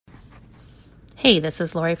Hey, this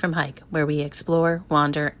is Lori from Hike, where we explore,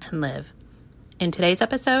 wander, and live. In today's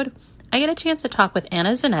episode, I get a chance to talk with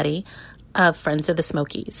Anna Zanetti of Friends of the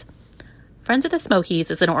Smokies. Friends of the Smokies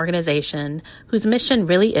is an organization whose mission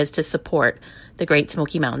really is to support the Great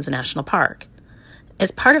Smoky Mountains National Park. As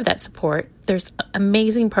part of that support, there's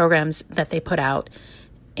amazing programs that they put out,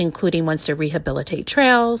 including ones to rehabilitate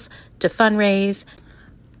trails, to fundraise,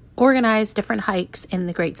 organize different hikes in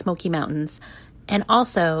the Great Smoky Mountains, and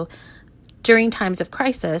also during times of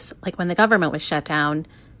crisis, like when the government was shut down,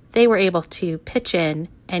 they were able to pitch in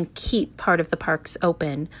and keep part of the parks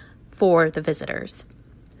open for the visitors.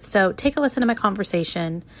 So take a listen to my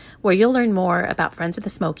conversation where you'll learn more about Friends of the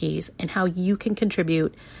Smokies and how you can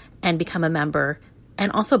contribute and become a member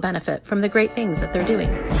and also benefit from the great things that they're doing.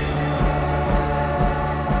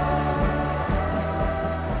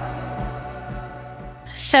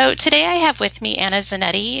 So today I have with me Anna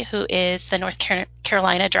Zanetti, who is the North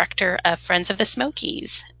Carolina Director of Friends of the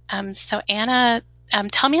Smokies. So Anna,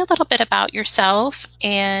 tell me a little bit about yourself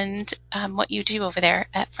and what you do over there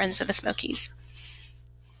at Friends of the Smokies.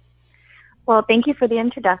 Well, thank you for the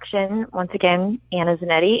introduction. Once again, Anna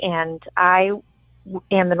Zanetti, and I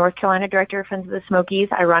am the North Carolina Director of Friends of the Smokies.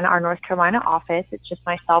 I run our North Carolina office. It's just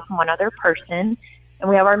myself and one other person. And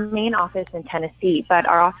we have our main office in Tennessee, but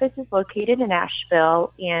our office is located in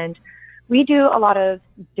Asheville, and we do a lot of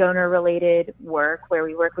donor-related work where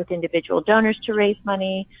we work with individual donors to raise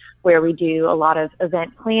money, where we do a lot of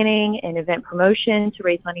event planning and event promotion to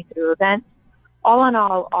raise money through events. All in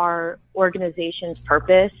all, our organization's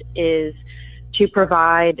purpose is to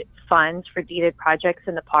provide funds for needed projects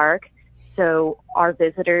in the park so our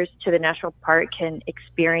visitors to the national park can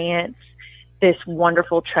experience this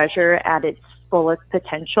wonderful treasure at its fullest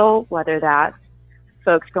potential, whether that's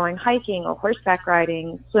folks going hiking or horseback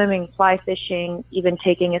riding, swimming, fly fishing, even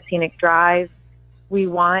taking a scenic drive. We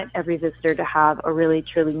want every visitor to have a really,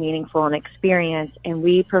 truly meaningful experience, and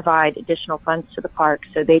we provide additional funds to the park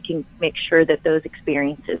so they can make sure that those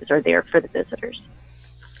experiences are there for the visitors.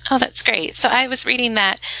 Oh, that's great. So I was reading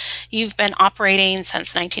that you've been operating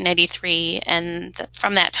since 1993, and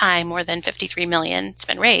from that time, more than $53 million has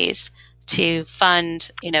been raised to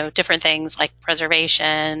fund, different things like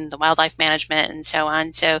preservation, the wildlife management, and so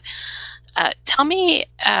on. So tell me,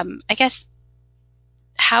 I guess,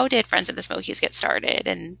 how did Friends of the Smokies get started?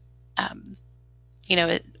 And,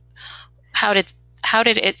 how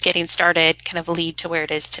did it getting started kind of lead to where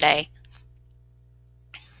it is today?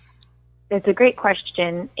 It's a great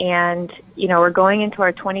question. And, we're going into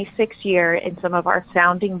our 26th year, and some of our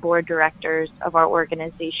founding board directors of our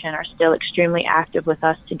organization are still extremely active with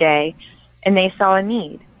us today. And they saw a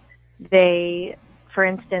need. They, for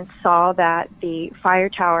instance, saw that the fire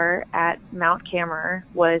tower at Mount Cameron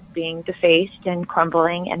was being defaced and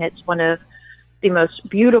crumbling, and it's one of the most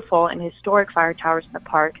beautiful and historic fire towers in the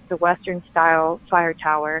park. It's a Western-style fire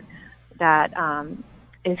tower that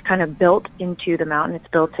is kind of built into the mountain. It's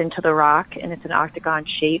built into the rock, and it's an octagon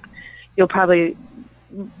shape. You'll probably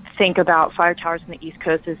think about fire towers on the East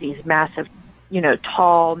Coast as these massive,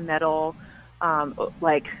 tall metal,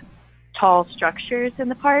 tall structures in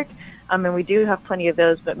the park. And we do have plenty of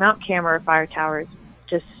those, but Mount Cameron Fire Tower is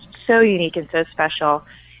just so unique and so special.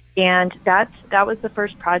 And that was the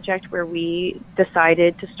first project where we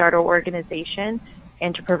decided to start our organization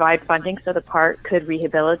and to provide funding so the park could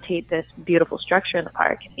rehabilitate this beautiful structure in the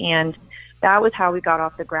park. And that was how we got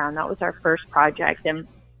off the ground. That was our first project. And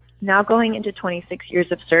now going into 26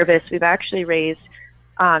 years of service, we've actually raised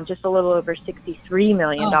just a little over $63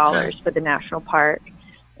 million for the national park.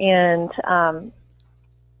 And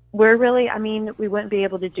we're really, we wouldn't be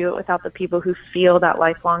able to do it without the people who feel that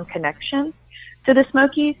lifelong connection to the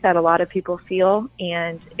Smokies that a lot of people feel.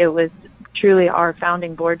 And it was truly our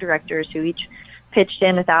founding board directors who each pitched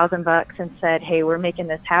in $1,000 and said, hey, we're making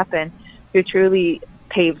this happen, who truly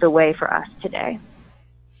paved the way for us today.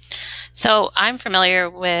 So I'm familiar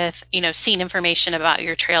with, seeing information about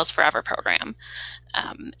your Trails Forever program.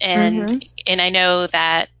 And I know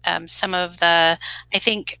that some of the, I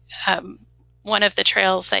think one of the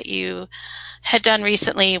trails that you had done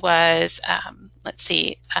recently was,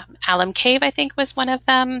 Alum Cave, I think, was one of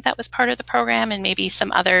them that was part of the program, and maybe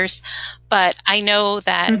some others. But I know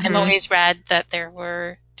that I've always read that there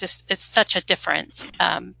were it's such a difference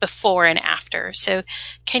before and after. So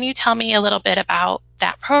can you tell me a little bit about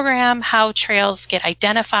that program, how trails get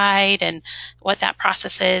identified, and what that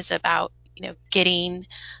process is about, getting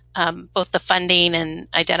both the funding and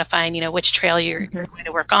identifying, which trail you're going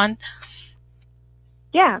to work on?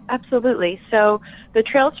 Yeah, absolutely. So the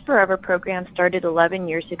Trails Forever program started 11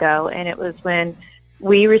 years ago, and it was when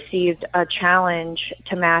we received a challenge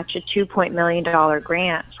to match a $2 million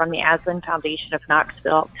grant from the Aslan Foundation of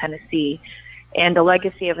Knoxville, Tennessee. And the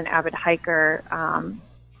legacy of an avid hiker,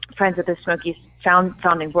 Friends of the Smokies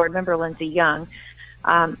founding board member Lindsey Young,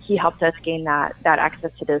 he helped us gain that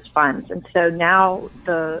access to those funds. And so now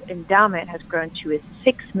the endowment has grown to a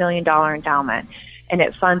 $6 million endowment, and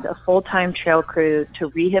it funds a full-time trail crew to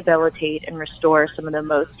rehabilitate and restore some of the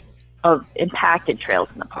most impacted trails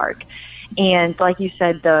in the park. And like you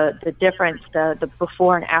said, the difference, the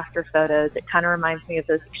before and after photos, it kind of reminds me of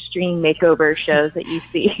those extreme makeover shows that you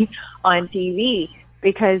see on TV,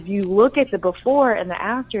 because you look at the before and the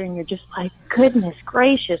after and you're just like, goodness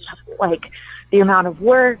gracious, like the amount of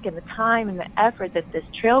work and the time and the effort that this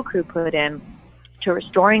trail crew put in to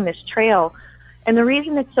restoring this trail. And the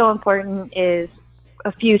reason it's so important is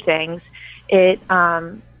a few things. It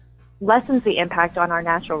lessens the impact on our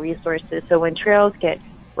natural resources. So when trails get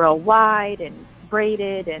real wide and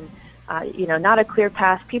braided and, not a clear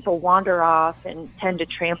path, people wander off and tend to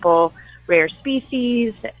trample rare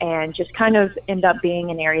species and just kind of end up being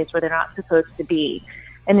in areas where they're not supposed to be.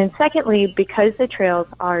 And then secondly, because the trails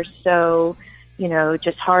are so,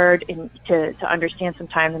 just hard to understand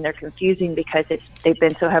sometimes, and they're confusing because they've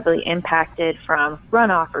been so heavily impacted from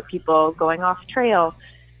runoff or people going off trail,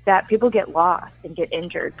 that people get lost and get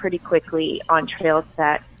injured pretty quickly on trails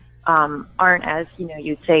that aren't as,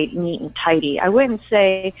 you'd say neat and tidy. I wouldn't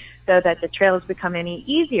say, though, that the trails become any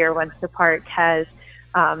easier once the park has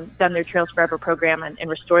done their Trails Forever program and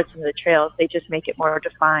restored some of the trails. They just make it more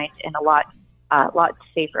defined and a lot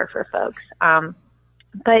safer for folks.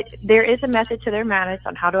 But there is a method to their madness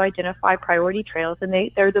on how to identify priority trails,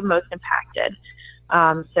 and they're the most impacted.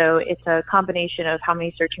 So it's a combination of how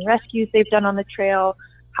many search and rescues they've done on the trail,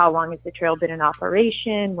 how long has the trail been in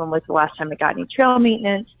operation, when was the last time it got any trail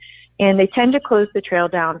maintenance. And they tend to close the trail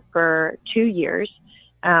down for 2 years,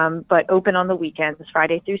 but open on the weekends,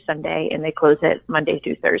 Friday through Sunday, and they close it Monday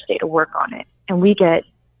through Thursday to work on it. And we get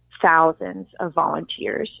thousands of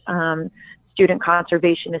volunteers, Student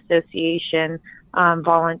Conservation Association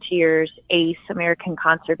volunteers, ACE, American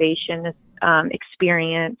Conservation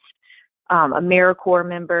Experience, AmeriCorps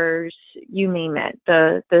members, you name it.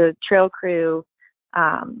 The trail crew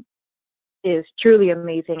is truly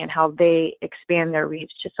amazing in how they expand their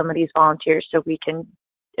reach to some of these volunteers, so we can,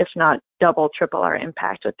 if not double, triple our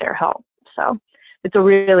impact with their help. So it's a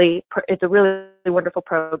really wonderful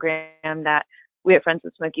program that we at Friends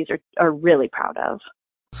of the Smokies are really proud of.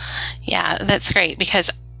 Yeah, that's great, because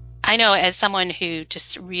I know, as someone who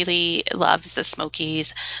just really loves the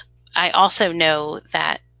Smokies, I also know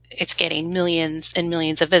that it's getting millions and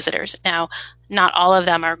millions of visitors. Now, not all of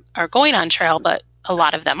them are going on trail, but a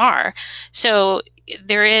lot of them are. So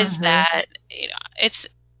there is that, it's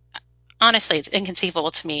honestly, it's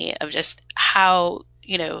inconceivable to me of just how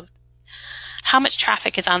much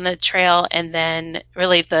traffic is on the trail, and then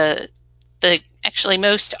really the actually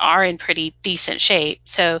most are in pretty decent shape.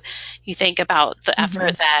 So you think about the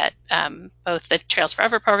effort that both the Trails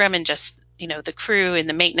Forever program and just the crew and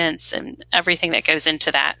the maintenance and everything that goes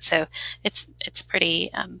into that. So it's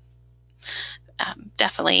pretty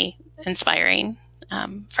definitely inspiring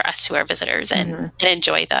for us who are visitors and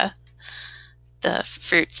enjoy the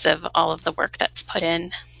fruits of all of the work that's put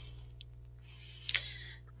in.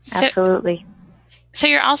 Absolutely. So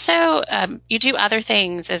you're also, you do other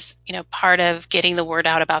things as, part of getting the word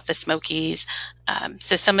out about the Smokies.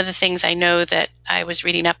 So some of the things I know that I was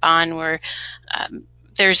reading up on were,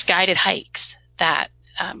 there's guided hikes that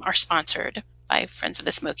are sponsored by Friends of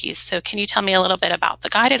the Smokies. So can you tell me a little bit about the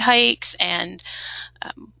guided hikes and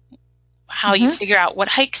how you figure out what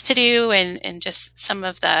hikes to do and just some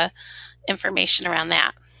of the information around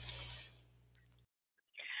that?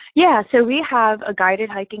 Yeah, so we have a guided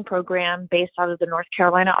hiking program based out of the North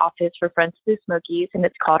Carolina office for Friends of the Smokies, and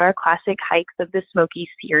it's called our Classic Hikes of the Smokies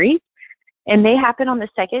series. And they happen on the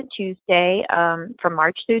second Tuesday from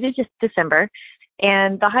March through to December.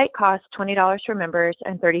 And the hike costs $20 for members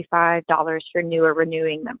and $35 for new or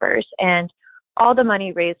renewing members. And all the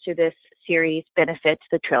money raised through this series benefits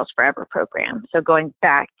the Trails Forever program, so going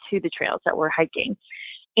back to the trails that we're hiking.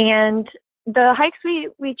 And the hikes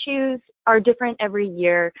we choose are different every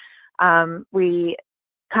year. We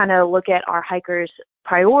kind of look at our hikers'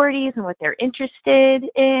 priorities and what they're interested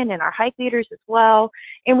in, and our hike leaders as well.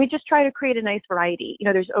 And we just try to create a nice variety.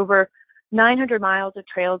 There's over 900 miles of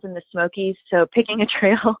trails in the Smokies, so picking a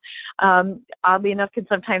trail, oddly enough, can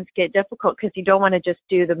sometimes get difficult because you don't want to just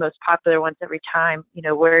do the most popular ones every time.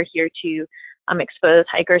 We're here to expose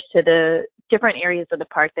hikers to the different areas of the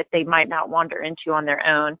park that they might not wander into on their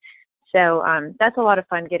own. So that's a lot of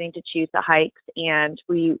fun getting to choose the hikes, and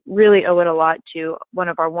we really owe it a lot to one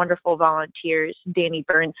of our wonderful volunteers, Danny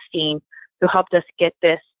Bernstein, who helped us get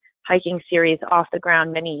this hiking series off the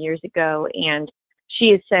ground many years ago. And she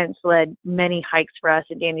has since led many hikes for us,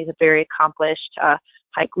 and Danny's a very accomplished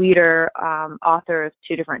hike leader, author of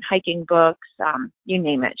 2 different hiking books, you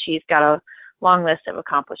name it. She's got a long list of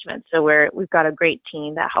accomplishments. So we've got a great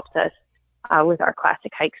team that helps us with our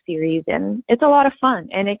classic hike series, and it's a lot of fun,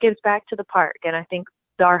 and it gives back to the park, and I think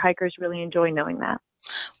our hikers really enjoy knowing that.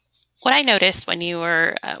 What I noticed when you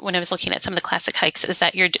were when I was looking at some of the classic hikes is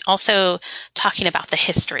that you're also talking about the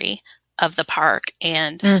history of the park,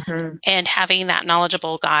 and having that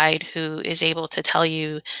knowledgeable guide who is able to tell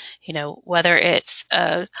you, whether it's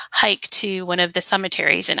a hike to one of the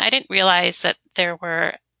cemeteries. And I didn't realize that there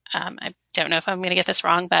were I don't know if I'm going to get this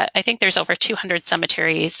wrong, but I think there's over 200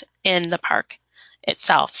 cemeteries in the park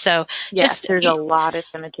itself. So yes, there's a lot of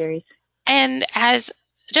cemeteries. And as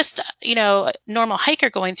just, normal hiker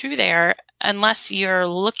going through there, unless you're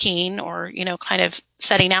looking or, kind of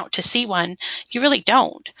setting out to see one, you really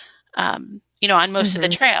don't, on most of the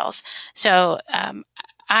trails. So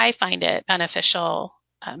I find it beneficial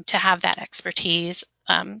to have that expertise,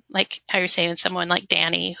 like how you're saying, someone like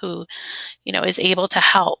Danny who, is able to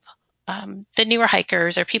help the newer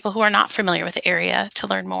hikers or people who are not familiar with the area to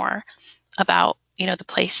learn more about, the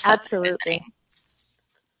place. Absolutely.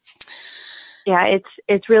 Yeah,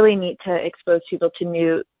 it's really neat to expose people to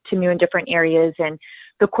new and different areas and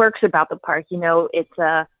the quirks about the park. It's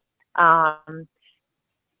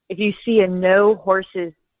if you see a no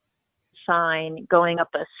horses sign going up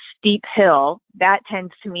a steep hill, that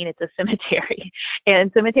tends to mean it's a cemetery.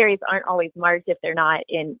 And cemeteries aren't always marked if they're not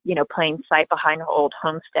in, plain sight behind an old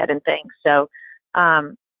homestead and things. So,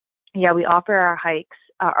 we offer our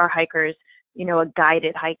hikers, a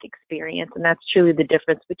guided hike experience. And that's truly the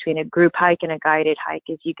difference between a group hike and a guided hike,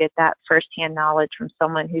 is you get that firsthand knowledge from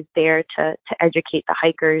someone who's there to educate the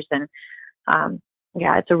hikers. And,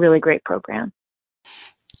 it's a really great program.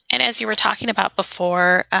 And as you were talking about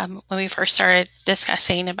before, when we first started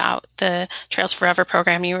discussing about the Trails Forever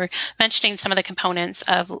program, you were mentioning some of the components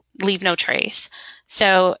of Leave No Trace.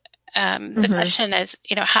 So the question is,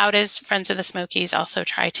 how does Friends of the Smokies also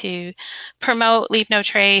try to promote Leave No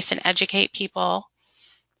Trace and educate people?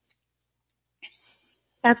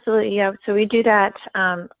 Absolutely, yeah. So we do that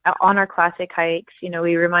on our classic hikes.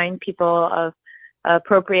 We remind people of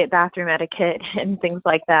appropriate bathroom etiquette and things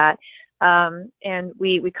like that. And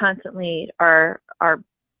we constantly are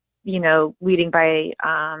leading by,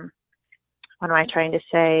 what am I trying to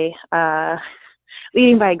say?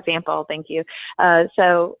 Leading by example. Thank you. We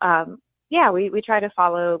try to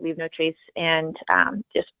follow Leave No Trace and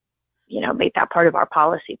just, make that part of our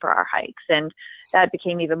policy for our hikes. And that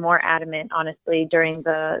became even more adamant, honestly, during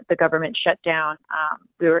the government shutdown.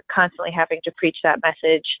 We were constantly having to preach that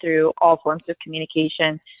message through all forms of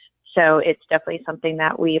communication. So it's definitely something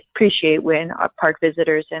that we appreciate when our park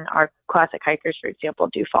visitors and our classic hikers, for example,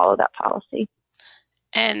 do follow that policy.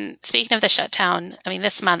 And speaking of the shutdown,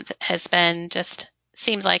 this month has been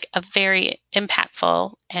seems like a very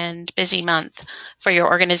impactful and busy month for your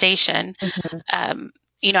organization.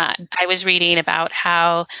 I was reading about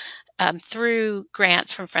how through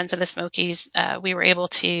grants from Friends of the Smokies, we were able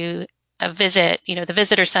to visit, the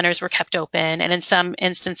visitor centers were kept open, and in some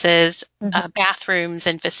instances, bathrooms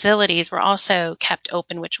and facilities were also kept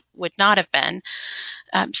open, which would not have been.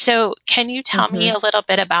 So can you tell me a little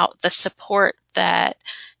bit about the support that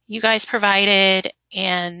you guys provided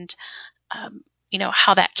and,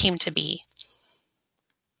 how that came to be?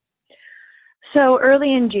 So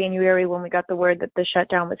early in January, when we got the word that the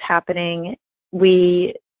shutdown was happening,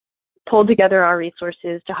 we pulled together our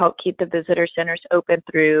resources to help keep the visitor centers open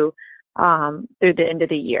through the end of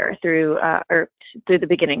the year, through the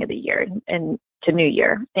beginning of the year and to New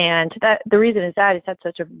Year. And that the reason is that's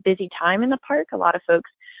such a busy time in the park. A lot of folks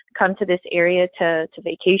come to this area to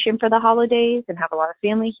vacation for the holidays and have a lot of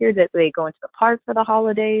family here that they go into the park for the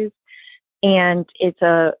holidays. And it's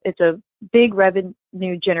a big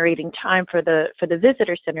revenue generating time for the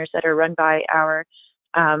visitor centers that are run by our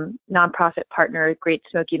nonprofit partner, Great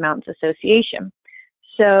Smoky Mountains Association.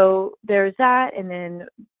 So there's that, and then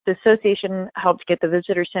the association helped get the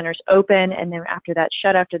visitor centers open, and then after that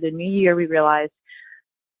shut after the new year, we realized,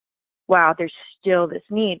 wow, there's still this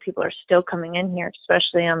need. People are still coming in here,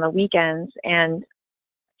 especially on the weekends, and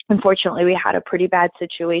unfortunately, we had a pretty bad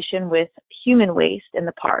situation with human waste in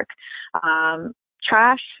the park.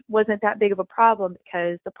 Trash wasn't that big of a problem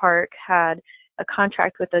because the park had a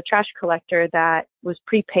contract with a trash collector that was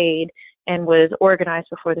prepaid and was organized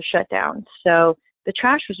before the shutdown. So the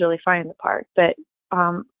trash was really fine in the park, but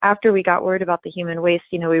after we got word about the human waste,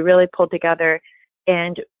 we really pulled together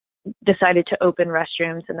and decided to open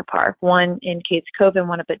restrooms in the park, one in Cades Cove and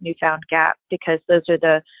one up at Newfound Gap, because those are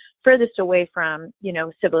the furthest away from,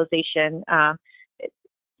 civilization.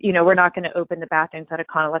 We're not going to open the bathrooms at a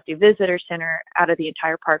Conalessi Visitor Center out of the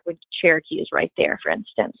entire park when Cherokee is right there, for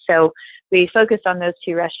instance. So we focused on those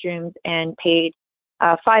 2 restrooms and paid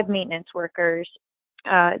 5 maintenance workers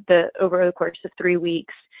over the course of 3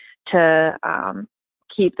 weeks to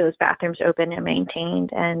keep those bathrooms open and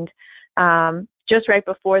maintained. And just right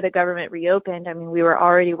before the government reopened, we were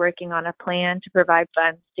already working on a plan to provide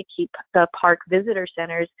funds to keep the park visitor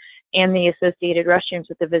centers and the associated restrooms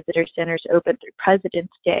with the visitor centers open through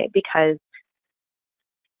President's Day, because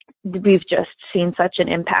we've just seen such an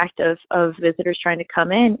impact of visitors trying to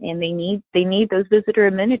come in, and they need those visitor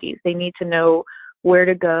amenities. They need to know where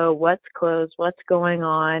to go, what's closed, what's going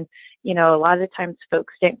on. A lot of the times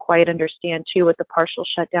folks didn't quite understand too what the partial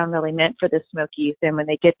shutdown really meant for the Smokies. And when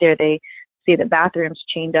they get there, they see the bathrooms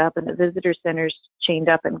chained up and the visitor centers chained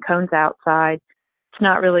up and cones outside. It's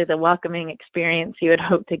not really the welcoming experience you would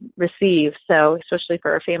hope to receive. So, especially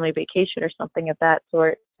for a family vacation or something of that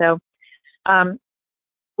sort. So,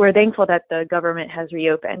 we're thankful that the government has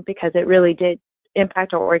reopened, because it really did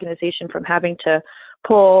impact our organization from having to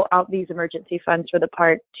pull out these emergency funds for the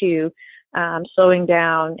park to slowing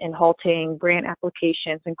down and halting grant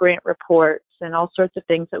applications and grant reports and all sorts of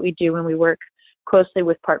things that we do when we work closely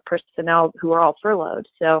with park personnel who are all furloughed.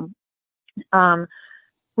 So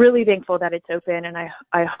really thankful that it's open, and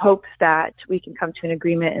I hope that we can come to an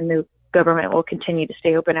agreement and the government will continue to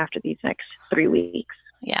stay open after these next 3 weeks.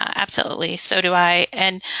 Yeah, absolutely. So do I.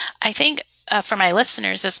 And I think for my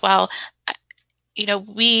listeners as well,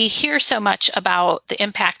 we hear so much about the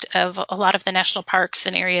impact of a lot of the national parks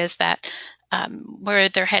and areas that where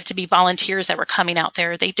there had to be volunteers that were coming out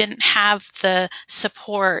there. They didn't have the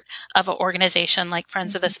support of an organization like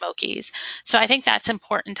Friends of the Smokies. So I think that's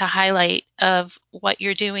important to highlight of what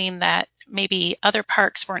you're doing that maybe other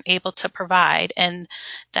parks weren't able to provide, and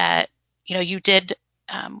that, you did.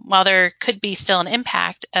 While there could be still an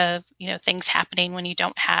impact of, things happening when you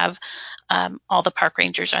don't have all the park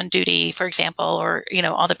rangers on duty, for example, or,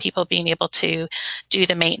 all the people being able to do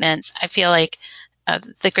the maintenance, I feel like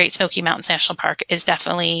the Great Smoky Mountains National Park is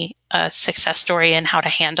definitely a success story in how to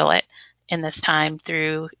handle it in this time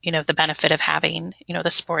through, the benefit of having, the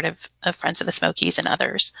support of Friends of the Smokies and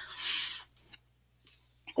others.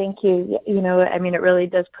 Thank you. It really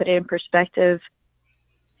does put it in perspective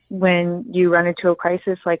when you run into a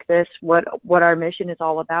crisis like this, what our mission is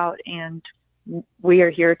all about. And we are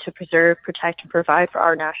here to preserve, protect, and provide for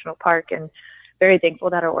our national park, and very thankful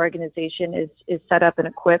that our organization is set up and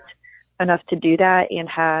equipped enough to do that, and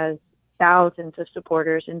has thousands of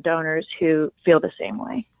supporters and donors who feel the same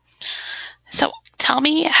way. So tell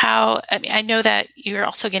me how, I know that you're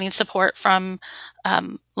also getting support from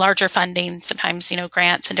larger funding, sometimes,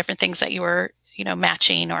 grants and different things that you were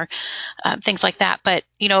matching or things like that. But,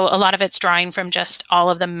 a lot of it's drawing from just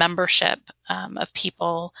all of the membership of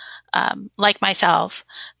people like myself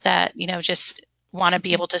that, just want to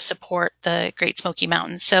be able to support the Great Smoky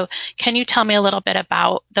Mountains. So can you tell me a little bit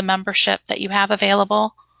about the membership that you have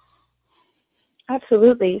available?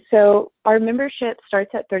 Absolutely. So our membership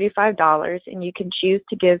starts at $35, and you can choose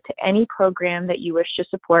to give to any program that you wish to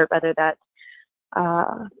support, whether that's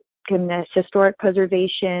goodness, historic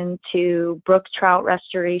preservation to brook trout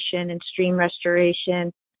restoration and stream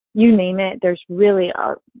restoration, you name it. There's really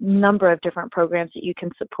a number of different programs that you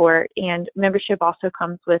can support. And membership also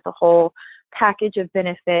comes with a whole package of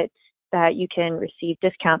benefits that you can receive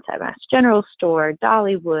discounts at Mass General Store,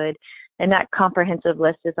 Dollywood, and that comprehensive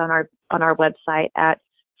list is on our website at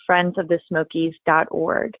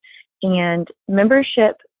friendsofthesmokies.org. And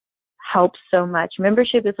membership helps so much.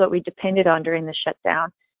 Membership is what we depended on during the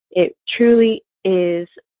shutdown. It truly is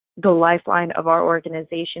the lifeline of our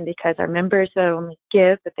organization, because our members not only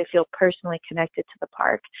give, but they feel personally connected to the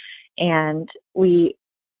park. And we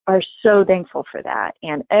are so thankful for that.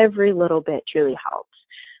 And every little bit truly helps.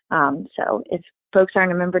 So if folks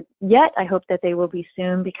aren't a member yet, I hope that they will be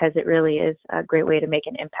soon, because it really is a great way to make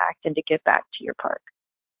an impact and to give back to your park.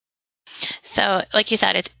 So like you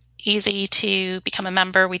said, it's easy to become a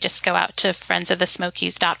member. We just go out to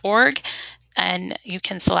friendsofthesmokies.org. And you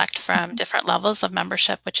can select from different levels of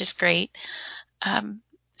membership, which is great.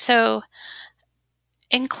 So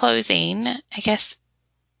in closing, I guess,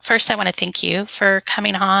 first, I want to thank you for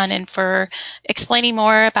coming on and for explaining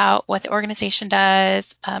more about what the organization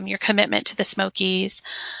does, your commitment to the Smokies.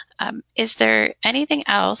 Is there anything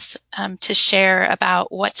else to share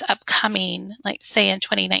about what's upcoming, like say in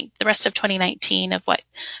 2019, the rest of 2019, of what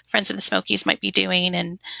Friends of the Smokies might be doing,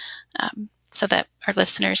 and so that our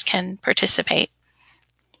listeners can participate?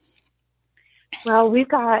 Well, we've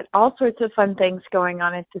got all sorts of fun things going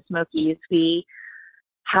on at the Smokies. We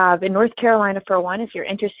have in North Carolina, for one, if you're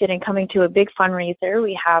interested in coming to a big fundraiser,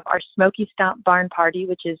 we have our Smoky Stomp Barn Party,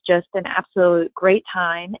 which is just an absolute great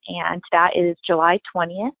time. And that is July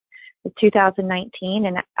 20th, 2019,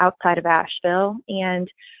 and outside of Asheville. And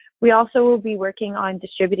we also will be working on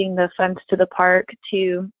distributing the funds to the park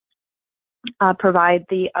to provide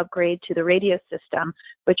the upgrade to the radio system,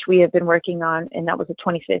 which we have been working on, and that was a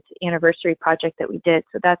 25th anniversary project that we did.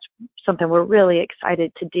 So that's something we're really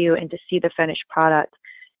excited to do and to see the finished product.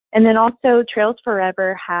 And then also Trails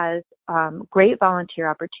Forever has great volunteer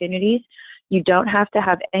opportunities. You don't have to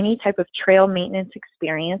have any type of trail maintenance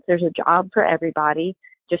experience. There's a job for everybody.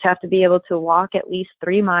 Just have to be able to walk at least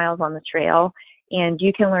 3 miles on the trail. And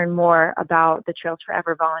you can learn more about the Trails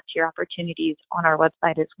Forever volunteer opportunities on our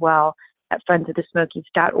website as well at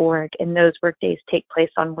friendsofthesmokies.org. And those work days take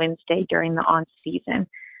place on Wednesday during the on-season.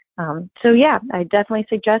 So yeah, I definitely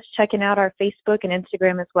suggest checking out our Facebook and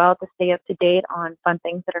Instagram as well to stay up to date on fun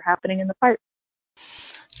things that are happening in the park.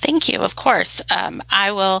 Thank you. Of course.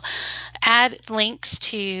 I will add links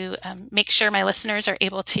to make sure my listeners are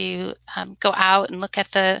able to go out and look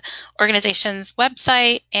at the organization's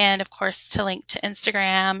website, and of course to link to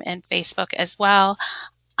Instagram and Facebook as well.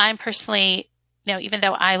 I'm personally, even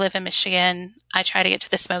though I live in Michigan, I try to get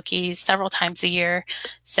to the Smokies several times a year.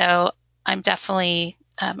 So I'm definitely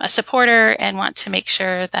a supporter and want to make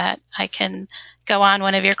sure that I can go on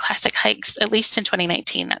one of your classic hikes, at least in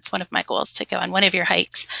 2019. That's one of my goals, to go on one of your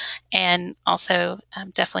hikes. And also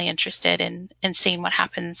I'm definitely interested in seeing what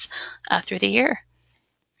happens through the year.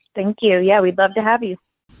 Thank you. Yeah, we'd love to have you.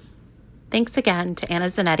 Thanks again to Anna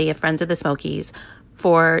Zanetti of Friends of the Smokies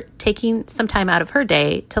for taking some time out of her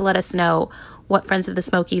day to let us know what Friends of the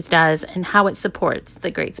Smokies does and how it supports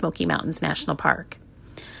the Great Smoky Mountains National Park.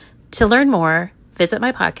 To learn more, visit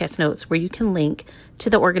my podcast notes where you can link to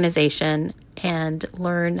the organization and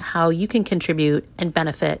learn how you can contribute and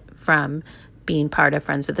benefit from being part of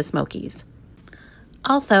Friends of the Smokies.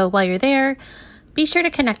 Also, while you're there, be sure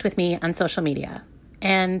to connect with me on social media.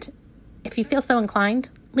 And if you feel so inclined,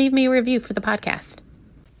 leave me a review for the podcast.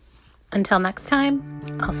 Until next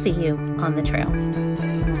time, I'll see you on the trail.